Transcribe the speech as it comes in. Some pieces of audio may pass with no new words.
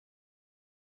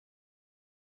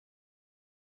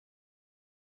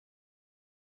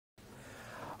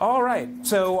All right,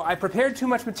 so I prepared too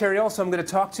much material, so I'm going to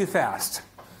talk too fast.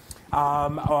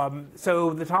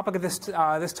 So the topic of this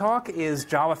talk is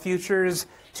Java Futures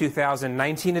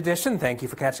 2019 edition. Thank you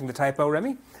for catching the typo,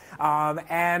 Remy.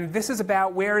 And this is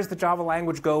about where is the Java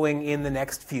language going in the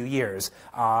next few years.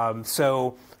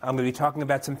 So I'm going to be talking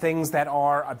about some things that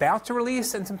are about to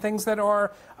release and some things that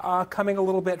are coming a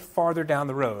little bit farther down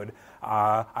the road.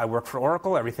 I work for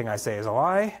Oracle. Everything I say is a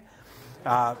lie.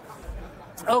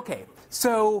 Okay,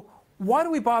 so why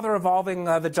do we bother evolving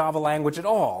the Java language at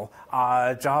all?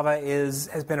 Java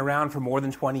has been around for more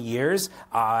than 20 years,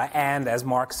 and as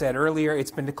Mark said earlier,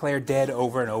 it's been declared dead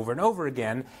over and over and over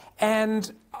again.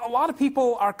 And a lot of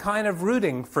people are kind of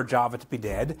rooting for Java to be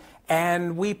dead,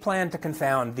 and we plan to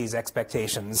confound these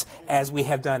expectations as we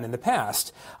have done in the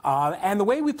past. And the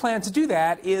way we plan to do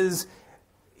that is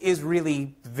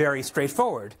really very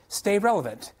straightforward. Stay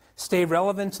relevant. Stay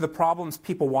relevant to the problems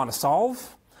people want to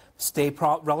solve. Stay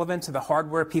relevant to the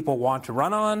hardware people want to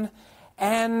run on,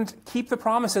 and keep the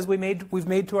promises we've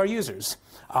made to our users.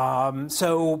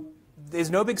 So there's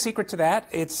no big secret to that.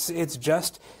 It's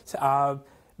just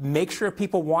make sure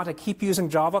people want to keep using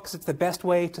Java because it's the best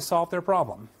way to solve their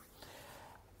problem.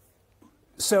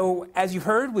 So as you've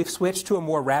heard, we've switched to a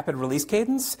more rapid release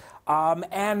cadence,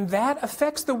 and that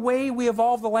affects the way we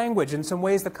evolve the language in some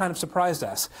ways that kind of surprised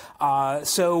us.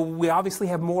 So we obviously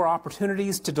have more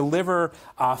opportunities to deliver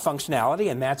functionality,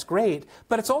 and that's great,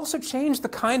 but it's also changed the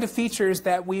kind of features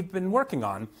that we've been working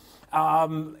on.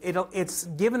 It's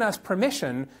given us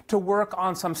permission to work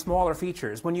on some smaller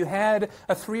features. When you had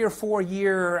a 3 or 4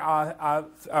 year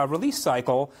release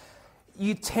cycle,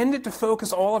 you tended to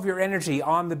focus all of your energy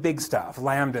on the big stuff,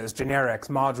 lambdas, generics,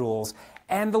 modules,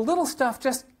 and the little stuff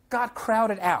just got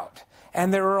crowded out.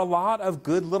 And there are a lot of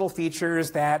good little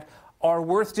features that are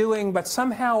worth doing, but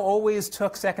somehow always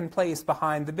took second place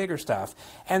behind the bigger stuff.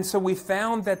 And so we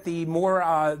found that the more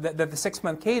that the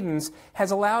 6-month cadence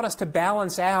has allowed us to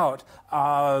balance out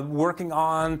working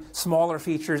on smaller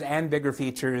features and bigger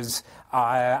features,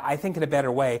 I think, in a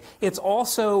better way. It's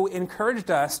also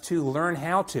encouraged us to learn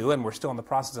how to, and we're still in the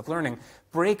process of learning,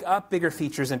 break up bigger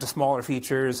features into smaller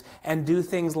features and do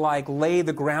things like lay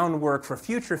the groundwork for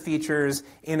future features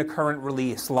in a current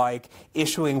release, like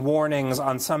issuing warnings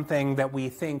on something that we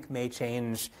think may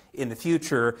change in the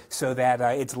future so that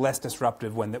it's less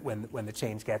disruptive when the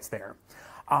change gets there.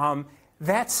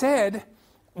 That said,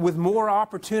 with more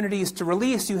opportunities to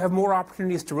release, you have more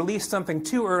opportunities to release something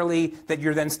too early that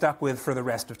you're then stuck with for the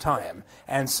rest of time.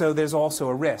 And so there's also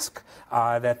a risk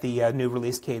that the new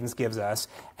release cadence gives us.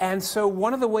 And so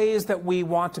one of the ways that we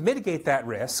want to mitigate that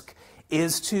risk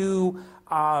is to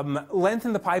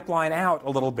lengthen the pipeline out a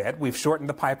little bit. We've shortened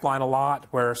the pipeline a lot.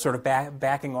 We're sort of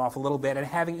backing off a little bit and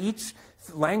having each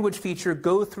language feature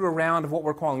go through a round of what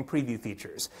we're calling preview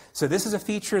features. So this is a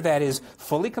feature that is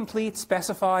fully complete,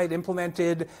 specified,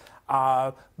 implemented,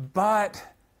 but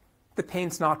the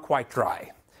paint's not quite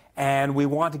dry. And we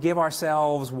want to give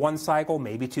ourselves 1 cycle,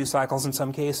 maybe 2 cycles in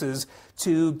some cases,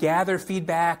 to gather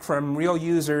feedback from real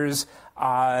users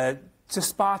to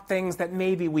spot things that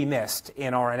maybe we missed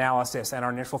in our analysis and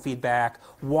our initial feedback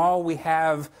while we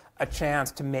have a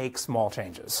chance to make small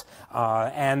changes.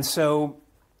 And so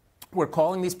we're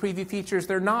calling these preview features.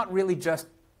 They're not really just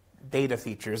beta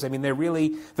features. I mean, they're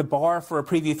really, the bar for a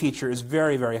preview feature is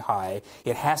very, very high.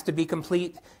 It has to be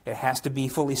complete. It has to be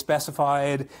fully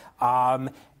specified.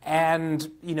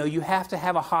 And you have to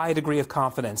have a high degree of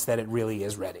confidence that it really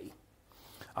is ready.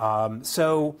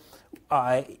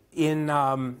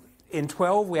 In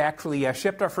 12, we actually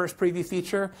shipped our first preview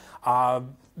feature.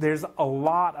 There's a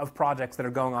lot of projects that are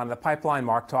going on in the pipeline.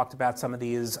 Mark talked about some of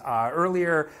these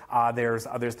earlier. There's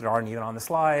others that aren't even on the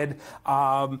slide.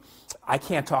 I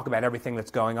can't talk about everything that's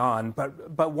going on,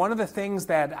 but one of the things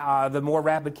that the more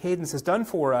rapid cadence has done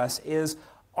for us is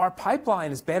our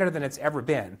pipeline is better than it's ever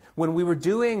been. When we were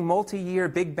doing multi-year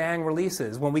big bang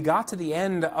releases, when we got to the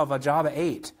end of a Java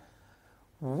 8,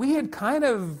 we had kind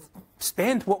of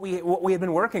spent what we had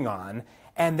been working on,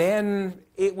 and then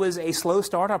it was a slow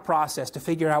startup process to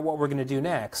figure out what we're going to do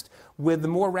next. With the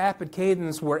more rapid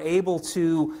cadence, we're able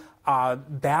to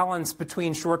balance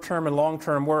between short-term and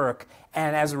long-term work,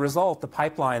 and as a result, the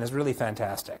pipeline is really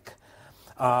fantastic.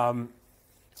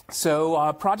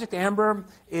 So Project Amber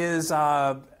is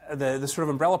the sort of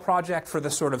umbrella project for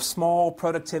the sort of small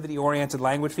productivity-oriented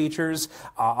language features.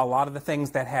 A lot of the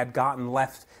things that had gotten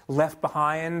left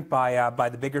behind by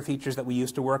the bigger features that we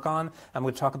used to work on. I'm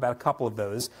going to talk about a couple of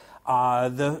those.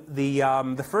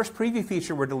 The first preview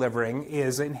feature we're delivering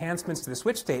is enhancements to the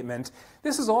switch statement.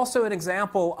 This is also an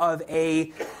example of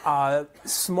a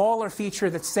smaller feature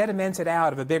that's sedimented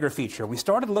out of a bigger feature. We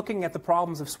started looking at the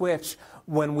problems of switch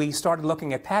when we started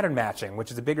looking at pattern matching,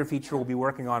 which is a bigger feature we'll be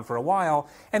working on for a while.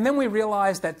 And then we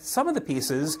realized that some of the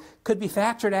pieces could be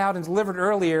factored out and delivered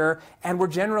earlier and were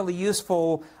generally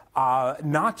useful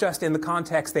not just in the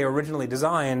context they were originally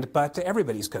designed, but to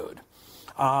everybody's code.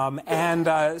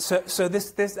 So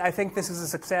this I think this is a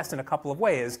success in a couple of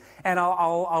ways, and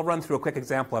I'll run through a quick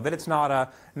example of it. It's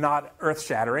not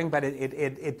earth-shattering, but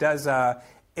it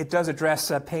does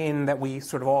address a pain that we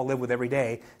sort of all live with every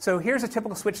day. So here's a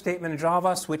typical switch statement in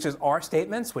Java. Switches are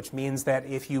statements, which means that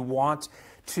if you want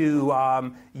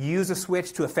to use a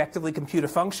switch to effectively compute a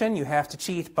function, you have to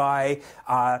cheat by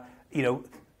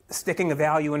sticking a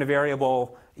value in a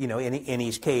variable, in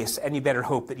each case, and you better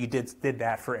hope that you did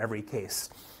that for every case.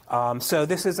 So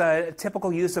this is a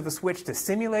typical use of a switch to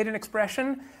simulate an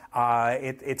expression.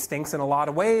 It stinks in a lot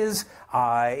of ways.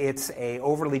 It's a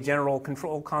overly general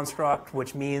control construct,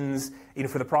 which means,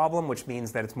 for the problem, which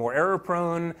means that it's more error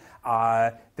prone.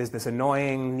 There's this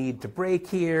annoying need to break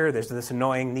here. There's this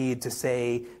annoying need to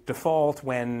say default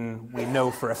when we know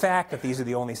for a fact that these are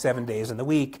the only 7 days in the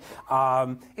week.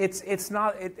 It's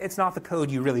not the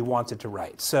code you really wanted to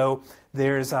write. So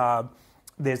there's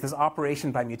this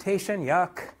operation by mutation,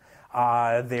 yuck.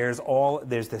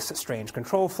 There's this strange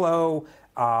control flow.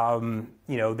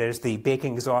 There's the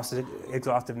baking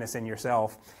exhaustiveness in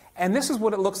yourself. And this is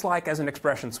what it looks like as an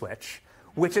expression switch,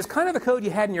 which is kind of the code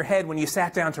you had in your head when you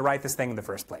sat down to write this thing in the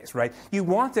first place, right? You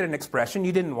wanted an expression,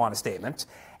 you didn't want a statement,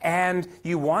 and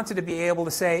you wanted to be able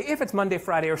to say, if it's Monday,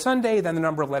 Friday, or Sunday, then the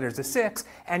number of letters is 6,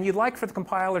 and you'd like for the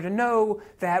compiler to know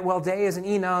that, well, day is an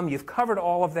enum, you've covered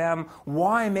all of them,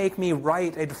 why make me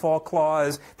write a default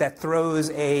clause that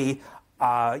throws a,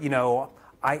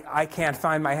 I can't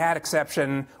find my hat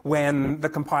exception when the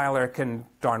compiler can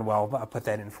darn well put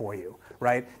that in for you,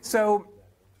 right? So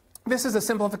this is a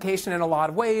simplification in a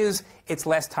lot of ways. It's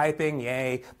less typing,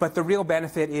 yay. But the real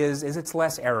benefit is it's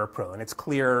less error prone. It's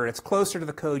clearer. It's closer to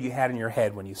the code you had in your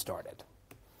head when you started.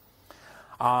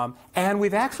 And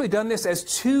we've actually done this as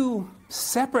two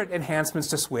separate enhancements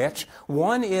to switch.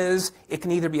 One is it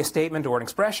can either be a statement or an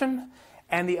expression.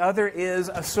 And the other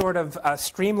is a sort of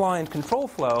streamlined control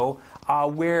flow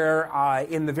where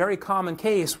in the very common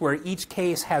case where each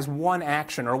case has one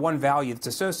action or one value that's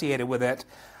associated with it,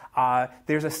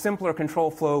 there's a simpler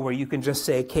control flow where you can just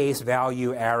say case,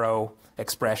 value, arrow,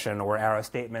 expression, or arrow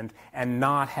statement, and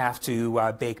not have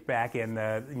to bake back in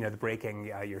the breaking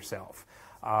yourself.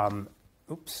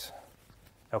 Oops.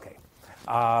 OK.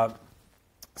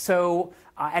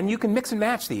 And you can mix and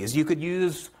match these. You could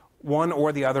use one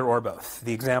or the other or both.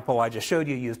 The example I just showed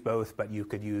you used both, but you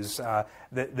could use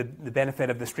the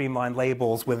benefit of the streamlined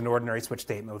labels with an ordinary switch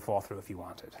statement would fall through if you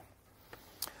wanted.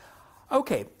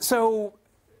 OK, so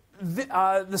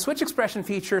the switch expression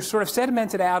feature sort of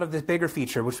sedimented out of this bigger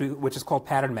feature, which is called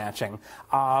pattern matching.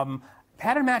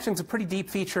 Pattern matching is a pretty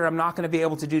deep feature. I'm not going to be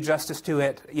able to do justice to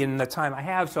it in the time I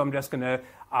have, so I'm just going to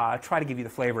try to give you the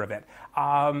flavor of it.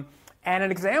 And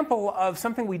an example of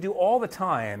something we do all the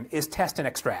time is test and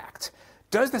extract.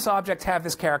 Does this object have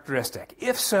this characteristic?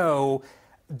 If so,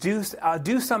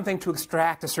 do something to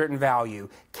extract a certain value,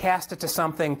 cast it to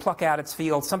something, pluck out its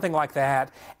field, something like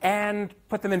that, and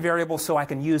put them in variables so I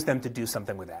can use them to do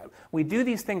something with that. We do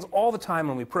these things all the time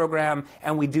when we program,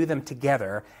 and we do them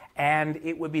together. And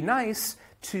it would be nice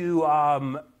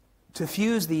to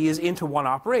fuse these into one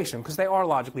operation, because they are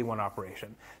logically one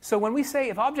operation. So when we say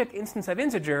if object instance of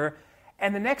integer,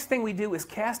 and the next thing we do is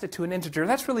cast it to an integer,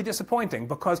 that's really disappointing,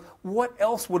 because what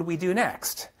else would we do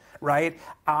next? Right?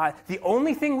 The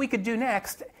only thing we could do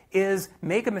next is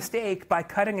make a mistake by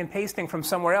cutting and pasting from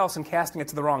somewhere else and casting it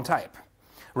to the wrong type.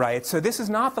 Right? So this is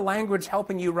not the language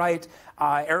helping you write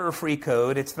error-free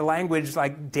code. It's the language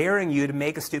like daring you to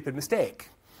make a stupid mistake.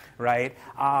 Right?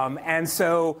 And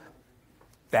so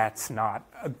that's not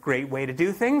a great way to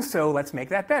do things, so let's make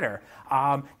that better.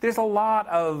 There's a lot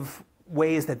of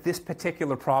ways that this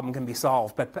particular problem can be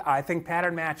solved, but I think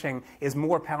pattern matching is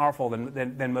more powerful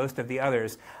than most of the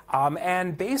others.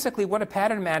 And basically what a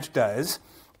pattern match does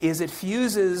is it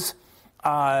fuses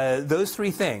those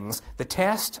three things, the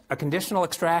test, a conditional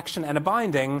extraction, and a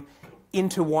binding,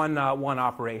 into one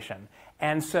operation.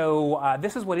 And so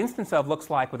this is what instance of looks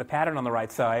like with a pattern on the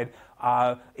right side.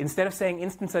 Instead of saying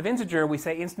instance of integer, we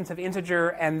say instance of integer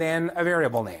and then a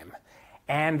variable name.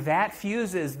 And that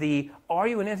fuses the are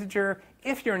you an integer?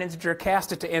 If you're an integer,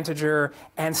 cast it to integer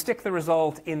and stick the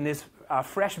result in this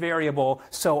fresh variable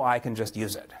so I can just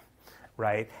use it.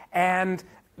 Right? And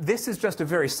This is just a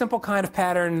very simple kind of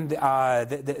pattern. There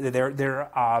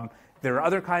are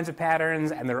other kinds of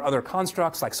patterns, and there are other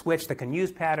constructs like switch that can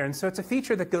use patterns. So it's a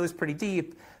feature that goes pretty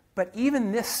deep. But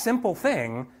even this simple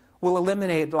thing will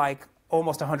eliminate like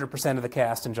almost 100% of the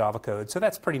cast in Java code. So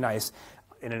that's pretty nice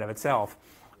in and of itself.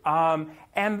 And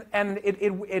it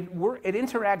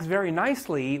interacts very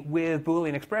nicely with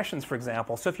Boolean expressions, for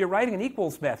example. So if you're writing an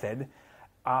equals method,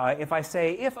 if I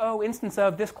say if O instance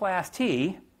of this class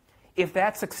T, if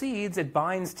that succeeds, it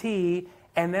binds T,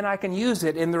 and then I can use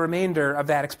it in the remainder of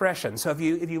that expression. So if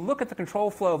you look at the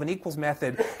control flow of an equals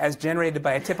method as generated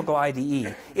by a typical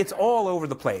IDE, it's all over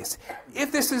the place.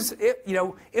 If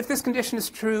this condition is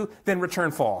true, then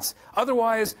return false.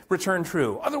 Otherwise, return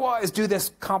true. Otherwise, do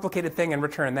this complicated thing and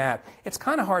return that. It's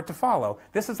kind of hard to follow.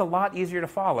 This is a lot easier to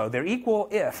follow. They're equal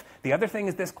if the other thing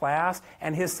is this class,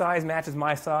 and his size matches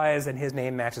my size, and his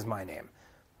name matches my name.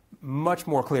 Much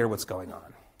more clear what's going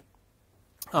on.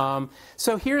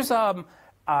 So here's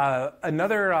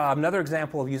another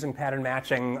example of using pattern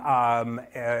matching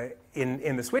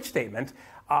in the switch statement.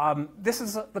 This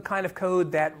is the kind of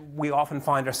code that we often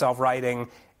find ourselves writing.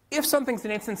 If something's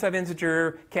an instance of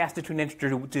integer, cast it to an integer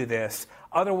to do this.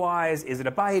 Otherwise, is it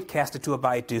a byte? Cast it to a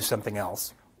byte, do something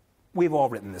else. We've all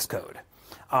written this code.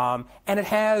 And it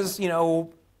has,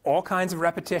 all kinds of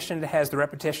repetition. It has the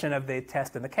repetition of the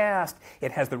test and the cast.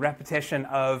 It has the repetition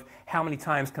of how many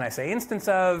times can I say instance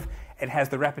of. It has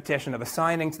the repetition of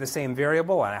assigning to the same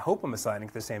variable, and I hope I'm assigning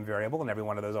to the same variable in every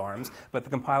one of those arms, but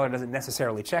the compiler doesn't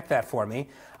necessarily check that for me.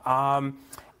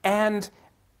 And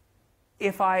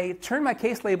if I turn my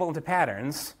case label into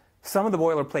patterns, some of the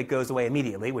boilerplate goes away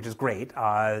immediately, which is great.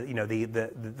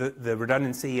 The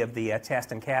redundancy of the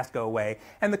test and cast go away,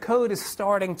 and the code is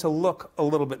starting to look a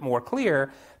little bit more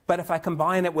clear. But if I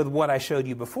combine it with what I showed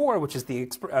you before, which is the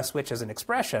switch as an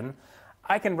expression,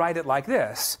 I can write it like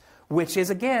this, which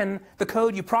is, again, the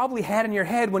code you probably had in your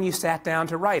head when you sat down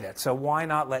to write it. So why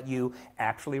not let you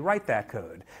actually write that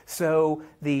code? So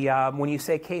when you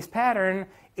say case pattern,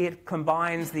 it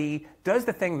combines does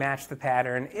the thing match the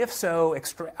pattern? If so,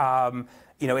 extract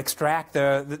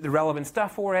the relevant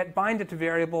stuff for it, bind it to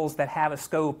variables that have a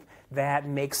scope that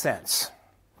makes sense.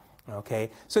 Okay,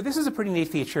 so this is a pretty neat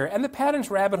feature, and the patterns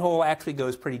rabbit hole actually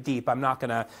goes pretty deep. I'm not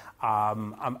gonna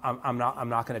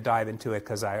dive into it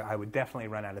because I would definitely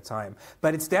run out of time.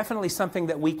 But it's definitely something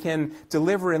that we can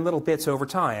deliver in little bits over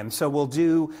time. So we'll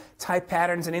do type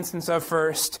patterns and instance of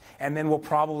first, and then we'll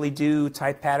probably do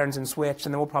type patterns and switch,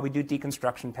 and then we'll probably do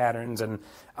deconstruction patterns and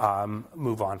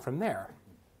move on from there.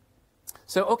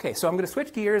 So I'm going to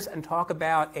switch gears and talk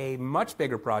about a much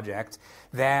bigger project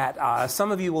that some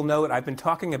of you will note I've been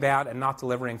talking about and not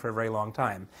delivering for a very long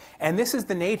time. And this is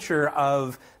the nature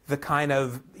of the kind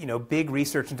of big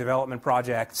research and development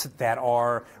projects that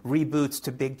are reboots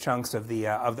to big chunks of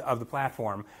the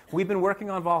platform. We've been working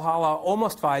on Valhalla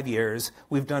almost 5 years.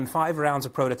 We've done 5 rounds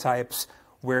of prototypes.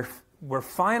 We're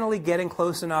finally getting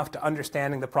close enough to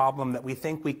understanding the problem that we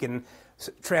think we can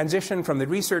transition from the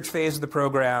research phase of the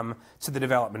program to the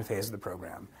development phase of the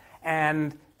program.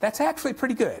 And that's actually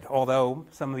pretty good, although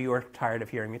some of you are tired of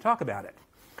hearing me talk about it.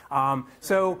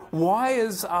 So why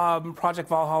is Project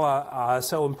Valhalla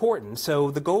so important? So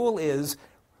the goal is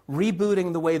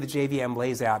rebooting the way the JVM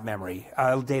lays out memory,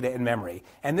 data in memory.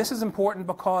 And this is important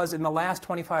because in the last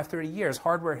 25, 30 years,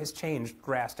 hardware has changed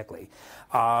drastically.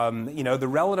 The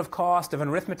relative cost of an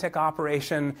arithmetic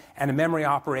operation and a memory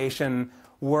operation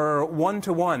were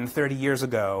 1-to-1 30 years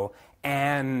ago.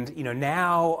 And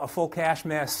now a full cache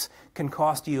miss can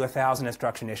cost you 1,000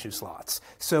 instruction issue slots.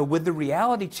 So with the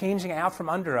reality changing out from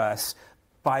under us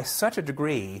by such a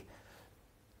degree,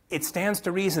 it stands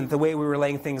to reason the way we were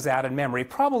laying things out in memory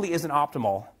probably isn't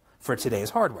optimal for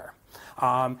today's hardware.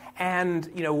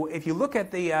 If you look at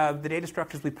the data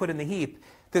structures we put in the heap,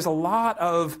 there's a lot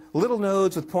of little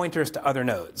nodes with pointers to other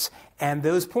nodes. And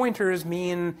those pointers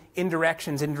mean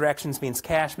indirections. Indirections means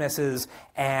cache misses.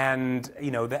 And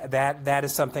that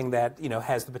is something that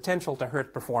has the potential to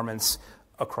hurt performance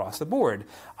across the board.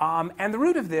 And the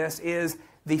root of this is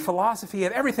the philosophy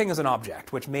of everything is an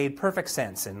object, which made perfect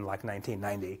sense in like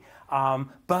 1990.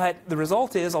 But the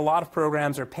result is a lot of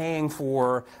programs are paying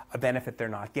for a benefit they're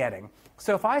not getting.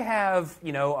 So if I have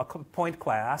a point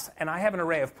class and I have an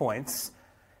array of points,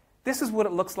 this is what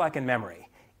it looks like in memory.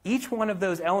 Each one of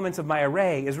those elements of my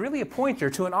array is really a pointer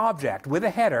to an object with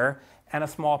a header and a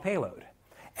small payload.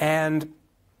 And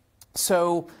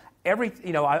so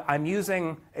I'm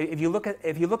using, if you look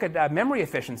at memory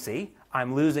efficiency,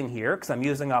 I'm losing here because I'm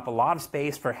using up a lot of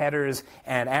space for headers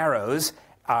and arrows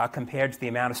compared to the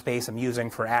amount of space I'm using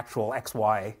for actual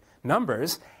XY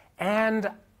numbers.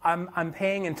 And I'm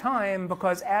paying in time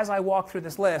because as I walk through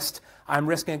this list, I'm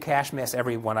risking a cache miss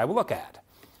every one I look at.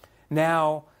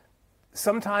 Now,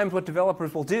 sometimes what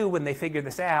developers will do when they figure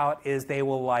this out is they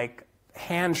will like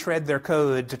hand shred their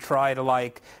code to try to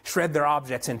like shred their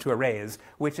objects into arrays,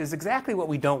 which is exactly what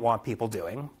we don't want people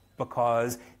doing,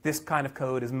 because this kind of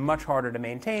code is much harder to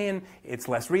maintain, it's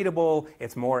less readable,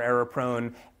 it's more error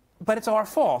prone. But it's our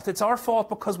fault. It's our fault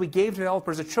because we gave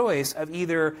developers a choice of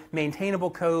either maintainable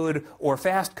code or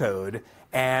fast code,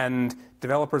 and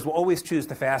developers will always choose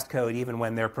the fast code even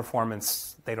when they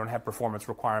don't have performance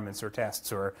requirements or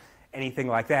tests or anything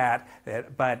like that.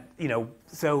 But,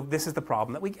 so this is the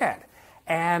problem that we get.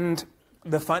 And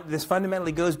this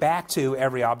fundamentally goes back to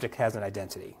every object has an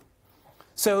identity.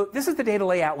 So this is the data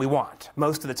layout we want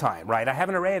most of the time, right? I have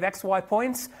an array of x, y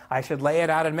points. I should lay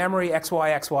it out in memory, x,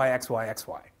 y, x, y, x, y, x,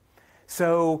 y.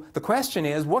 So the question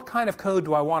is, what kind of code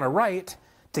do I want to write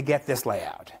to get this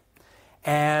layout?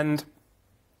 And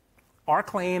our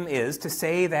claim is to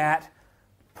say that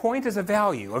point is a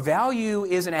value. A value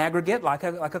is an aggregate like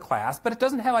a class, but it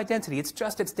doesn't have identity. It's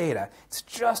just its data. It's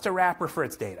just a wrapper for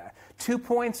its data. 2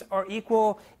 points are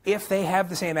equal if they have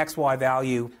the same x, y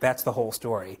value. That's the whole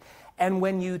story. And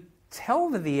when you tell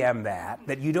the VM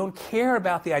that you don't care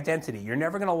about the identity, you're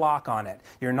never going to lock on it,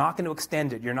 you're not going to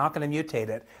extend it, you're not going to mutate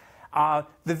it,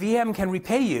 the VM can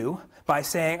repay you by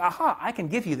saying, aha, I can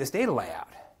give you this data layout.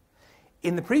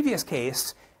 In the previous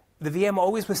case, the VM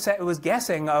always was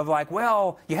guessing of like,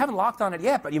 well, you haven't locked on it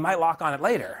yet, but you might lock on it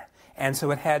later. And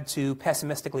so it had to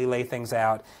pessimistically lay things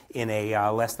out in a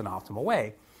less than optimal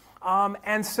way.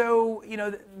 And so,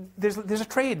 there's a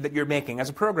trade that you're making as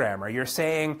a programmer. You're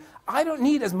saying, I don't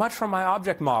need as much from my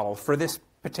object model for this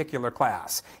particular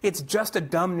class. It's just a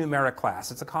dumb numeric class.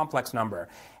 It's a complex number.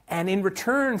 And in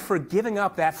return for giving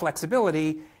up that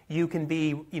flexibility, you can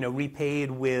be repaid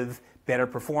with better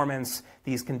performance.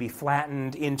 These can be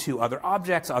flattened into other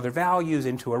objects, other values,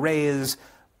 into arrays,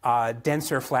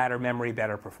 denser, flatter memory,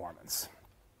 better performance.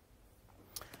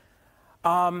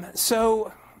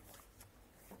 So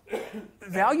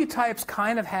value types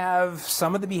kind of have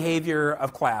some of the behavior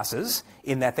of classes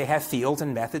in that they have fields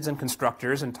and methods and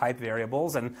constructors and type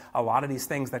variables and a lot of these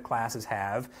things that classes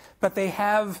have. But they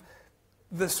have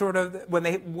the sort of, when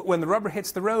the rubber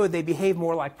hits the road, they behave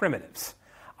more like primitives.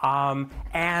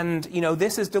 And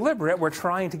this is deliberate. We're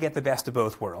trying to get the best of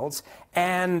both worlds.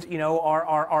 And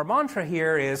our mantra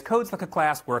here is codes like a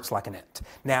class, works like an int.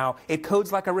 Now, it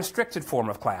codes like a restricted form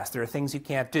of class. There are things you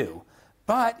can't do.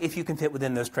 But if you can fit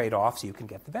within those trade-offs, you can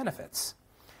get the benefits.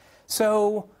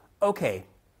 So, okay,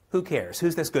 who cares?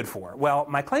 Who's this good for? Well,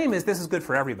 my claim is this is good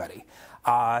for everybody.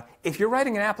 If you're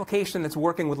writing an application that's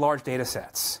working with large data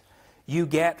sets, you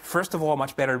get, first of all,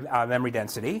 much better memory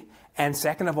density, and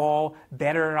second of all,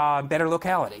 better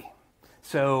locality.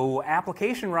 So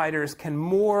application writers can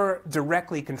more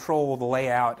directly control the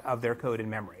layout of their code in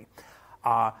memory.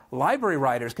 Library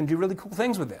writers can do really cool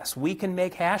things with this. We can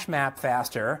make hash map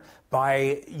faster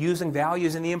by using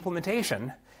values in the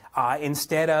implementation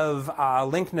instead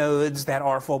of link nodes that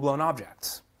are full-blown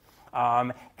objects.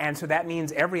 And so that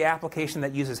means every application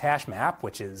that uses hash map,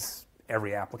 which is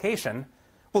every application,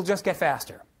 will just get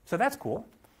faster. So that's cool.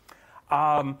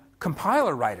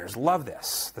 Compiler writers love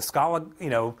this. The Scala,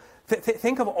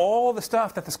 think of all the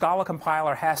stuff that the Scala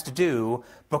compiler has to do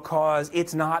because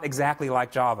it's not exactly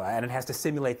like Java, and it has to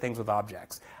simulate things with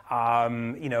objects.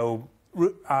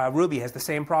 Ruby has the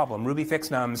same problem. Ruby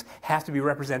fixed nums have to be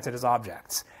represented as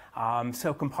objects.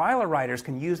 So compiler writers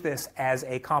can use this as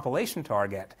a compilation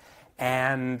target,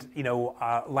 and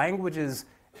languages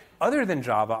other than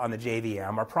Java on the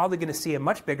JVM are probably going to see a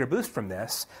much bigger boost from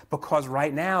this because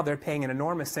right now they're paying an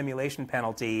enormous simulation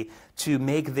penalty to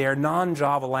make their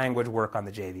non-Java language work on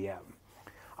the JVM.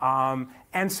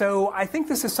 And so I think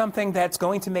this is something that's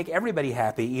going to make everybody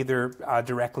happy, either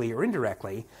directly or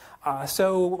indirectly.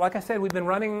 So like I said, we've been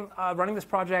running this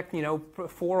project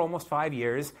for almost 5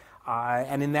 years.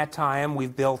 And in that time,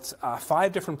 we've built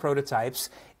 5 different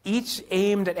prototypes, each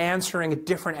aimed at answering a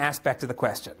different aspect of the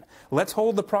question. Let's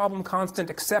hold the problem constant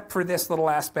except for this little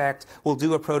aspect. We'll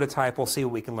do a prototype. We'll see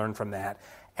what we can learn from that.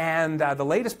 And the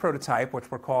latest prototype, which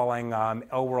we're calling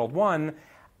LWorld 1,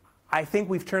 I think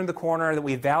we've turned the corner, that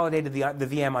we've validated the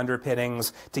VM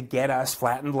underpinnings to get us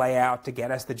flattened layout, to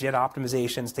get us the JIT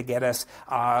optimizations, to get us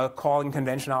calling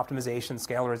convention optimization,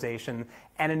 scalarization,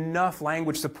 and enough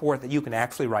language support that you can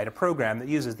actually write a program that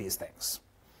uses these things.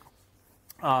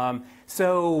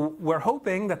 So we're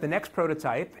hoping that the next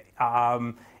prototype,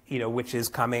 which is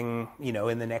coming,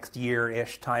 in the next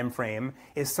year-ish time frame,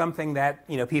 is something that,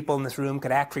 people in this room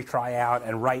could actually try out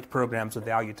and write programs with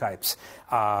value types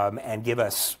and give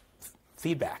us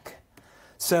feedback.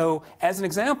 So as an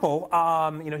example,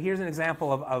 here's an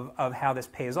example of how this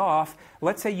pays off.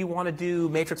 Let's say you want to do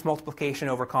matrix multiplication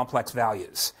over complex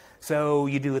values. So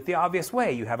you do it the obvious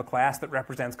way. You have a class that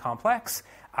represents complex.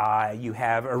 You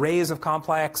have arrays of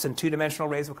complex and two-dimensional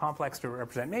arrays of complex to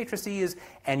represent matrices,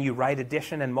 and you write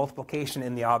addition and multiplication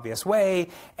in the obvious way.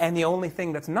 And the only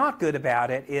thing that's not good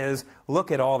about it is look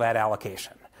at all that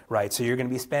allocation, right? So you're going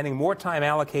to be spending more time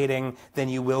allocating than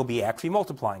you will be actually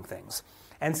multiplying things.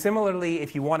 And similarly,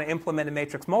 if you want to implement a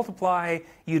matrix multiply,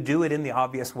 you do it in the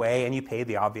obvious way, and you pay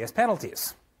the obvious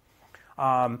penalties.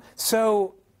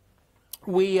 So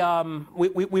we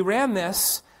ran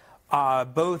this,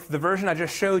 both the version I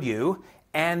just showed you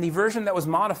and the version that was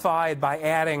modified by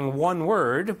adding one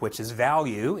word, which is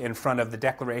value, in front of the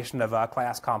declaration of a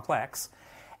class complex.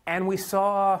 And we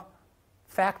saw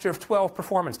factor of 12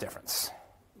 performance difference.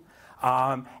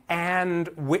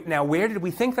 Now, where did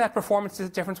we think that performance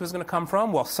difference was going to come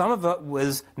from? Well, some of it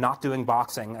was not doing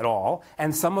boxing at all,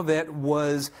 and some of it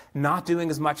was not doing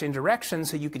as much indirection,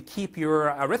 so you could keep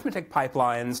your arithmetic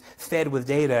pipelines fed with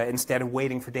data instead of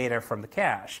waiting for data from the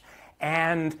cache.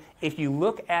 And if you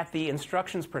look at the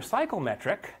instructions per cycle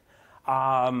metric,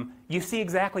 you see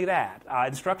exactly that.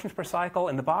 Instructions per cycle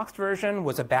in the boxed version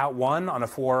was about 1 on a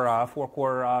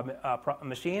four-core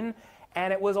machine,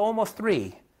 and it was almost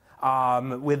 3.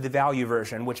 With the value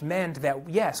version, which meant that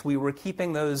yes, we were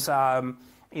keeping those,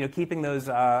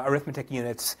 arithmetic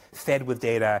units fed with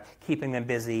data, keeping them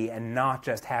busy, and not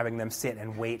just having them sit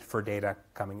and wait for data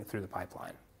coming through the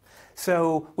pipeline.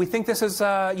 So we think this is,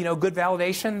 good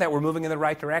validation that we're moving in the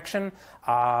right direction,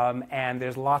 and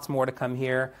there's lots more to come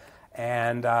here.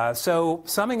 And so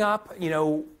summing up,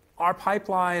 our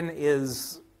pipeline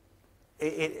is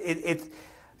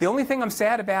the only thing I'm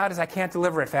sad about is I can't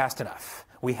deliver it fast enough.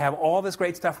 We have all this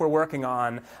great stuff we're working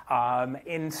on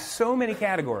in so many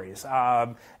categories.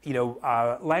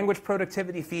 Language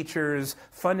productivity features,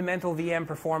 fundamental VM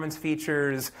performance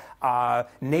features,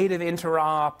 native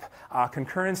interop,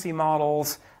 concurrency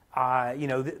models.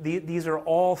 These are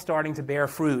all starting to bear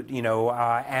fruit.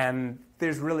 And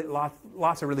there's really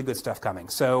lots of really good stuff coming.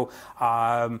 So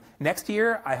next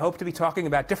year, I hope to be talking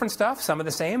about different stuff. Some of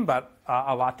the same, but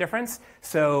a lot different.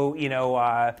 So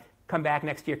come back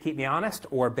next year, keep me honest,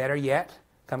 or better yet,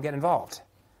 come get involved.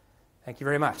 Thank you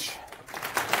very much.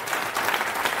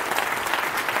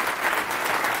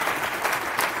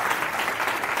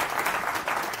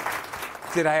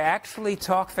 Did I actually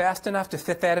talk fast enough to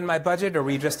fit that in my budget, or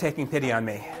were you just taking pity on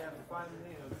me?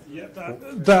 Yeah,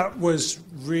 that was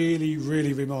really,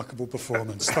 really remarkable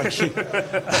performance. Thank you.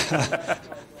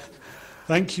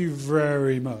 Thank you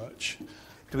very much.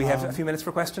 Do we have a few minutes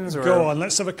for questions? Or? Go on,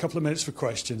 let's have a couple of minutes for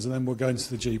questions, and then we'll go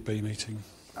into the GP meeting.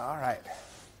 All right.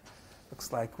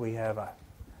 Looks like we have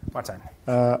Martin.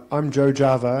 I'm Joe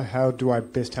Java. How do I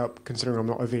best help, considering I'm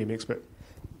not a VM expert?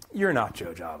 You're not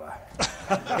Joe Java.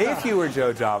 If you were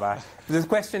Joe Java, the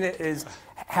question is,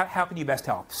 how can you best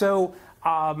help? So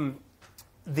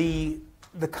the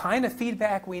kind of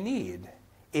feedback we need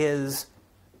is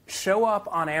show up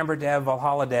on Amber Dev,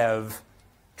 Valhalla Dev,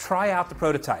 try out the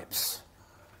prototypes.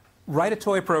 Write a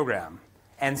toy program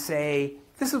and say,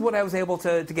 this is what I was able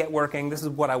to get working, this is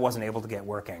what I wasn't able to get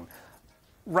working.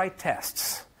 Write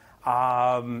tests.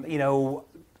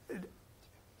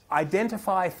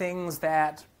 Identify things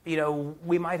that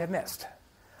we might have missed.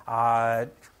 Try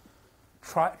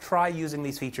using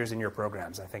these features in your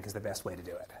programs, I think, is the best way to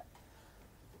do it.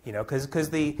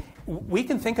 Because we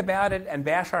can think about it and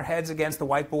bash our heads against the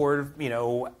whiteboard,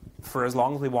 for as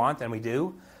long as we want, and we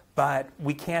do. But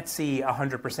we can't see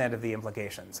 100% of the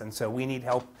implications. And so we need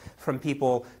help from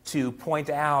people to point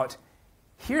out,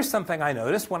 here's something I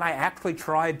noticed when I actually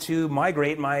tried to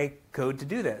migrate my code to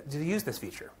do that, to use this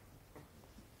feature.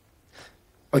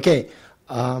 Okay.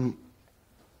 Well,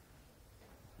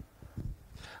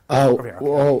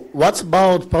 what's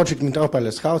about Project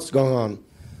Metropolis? How's it going on?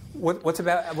 What's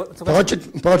about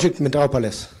Project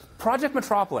Metropolis? Project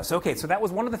Metropolis. Okay, so that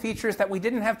was one of the features that we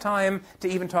didn't have time to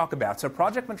even talk about. So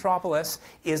Project Metropolis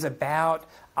is about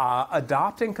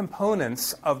adopting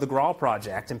components of the Graal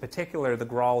project, in particular the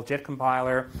Graal JIT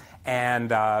compiler, and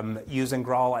using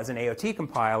Graal as an AOT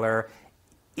compiler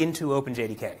into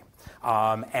OpenJDK.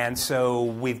 And so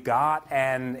we've got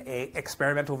an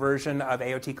experimental version of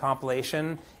AOT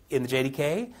compilation in the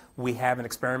JDK. We have an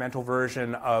experimental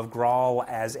version of Graal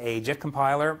as a JIT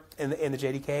compiler in the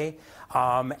JDK.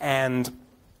 And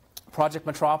Project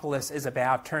Metropolis is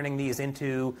about turning these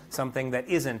into something that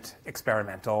isn't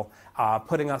experimental,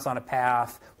 putting us on a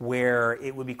path where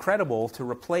it would be credible to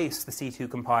replace the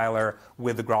C2 compiler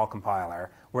with the Graal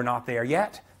compiler. We're not there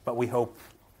yet, but we hope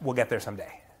we'll get there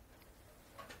someday.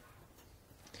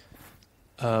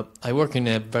 I work in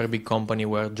a very big company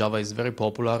where Java is very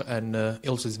popular, and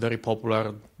also is very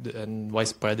popular and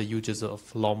widespread the uses of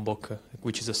Lombok,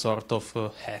 which is a sort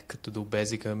of hack to do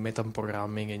basic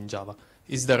metaprogramming in Java.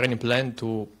 Is there any plan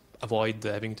to avoid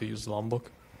having to use Lombok?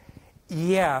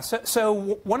 Yeah,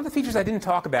 so one of the features I didn't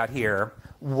talk about here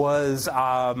was,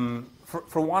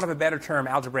 for want of a better term,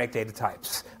 algebraic data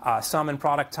types. Sum and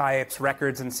product types,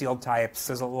 records and sealed types.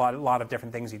 There's a lot of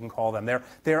different things you can call them.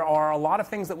 There are a lot of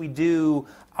things that we do,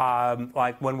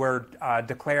 like when we're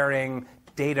declaring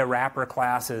data wrapper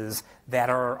classes that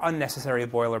are unnecessary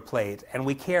boilerplate, and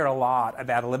we care a lot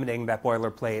about eliminating that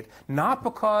boilerplate, not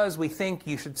because we think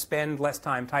you should spend less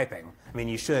time typing. I mean,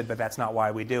 you should, but that's not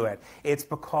why we do it. It's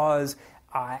because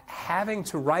having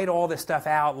to write all this stuff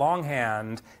out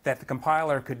longhand that the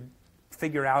compiler could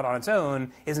figure out on its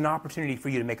own is an opportunity for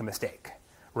you to make a mistake,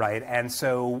 right? And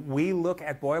so we look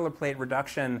at boilerplate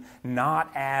reduction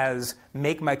not as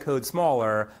make my code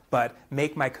smaller, but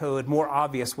make my code more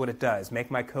obvious what it does, make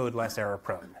my code less error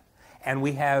prone. And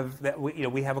we have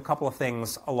a couple of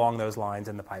things along those lines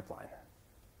in the pipeline.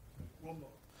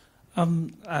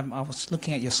 I was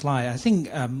looking at your slide. I think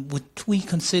would we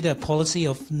consider a policy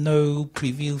of no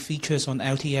preview features on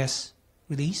LTS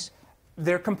release?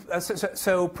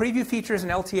 So preview features in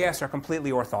LTS are completely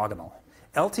orthogonal.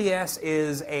 LTS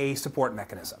is a support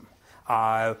mechanism.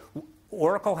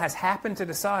 Oracle has happened to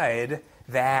decide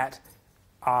that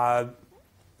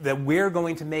we're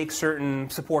going to make certain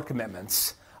support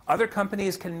commitments. Other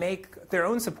companies can make their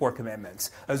own support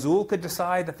commitments. Azul could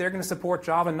decide that they're going to support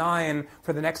Java 9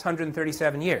 for the next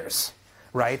 137 years,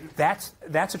 right? That's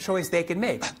a choice they can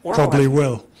make. Probably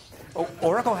will.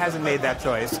 Oracle hasn't made that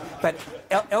choice, but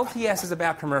LTS is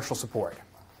about commercial support.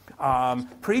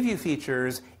 Preview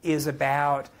features is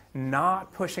about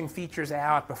not pushing features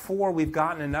out before we've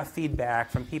gotten enough feedback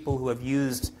from people who have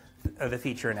used the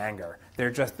feature in anger.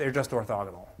 They're just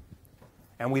orthogonal.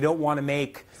 And we don't want to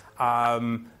make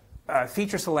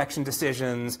feature selection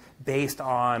decisions based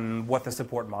on what the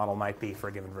support model might be for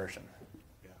a given version.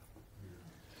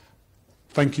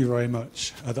 Thank you very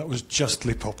much. That was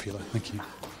justly popular. Thank you.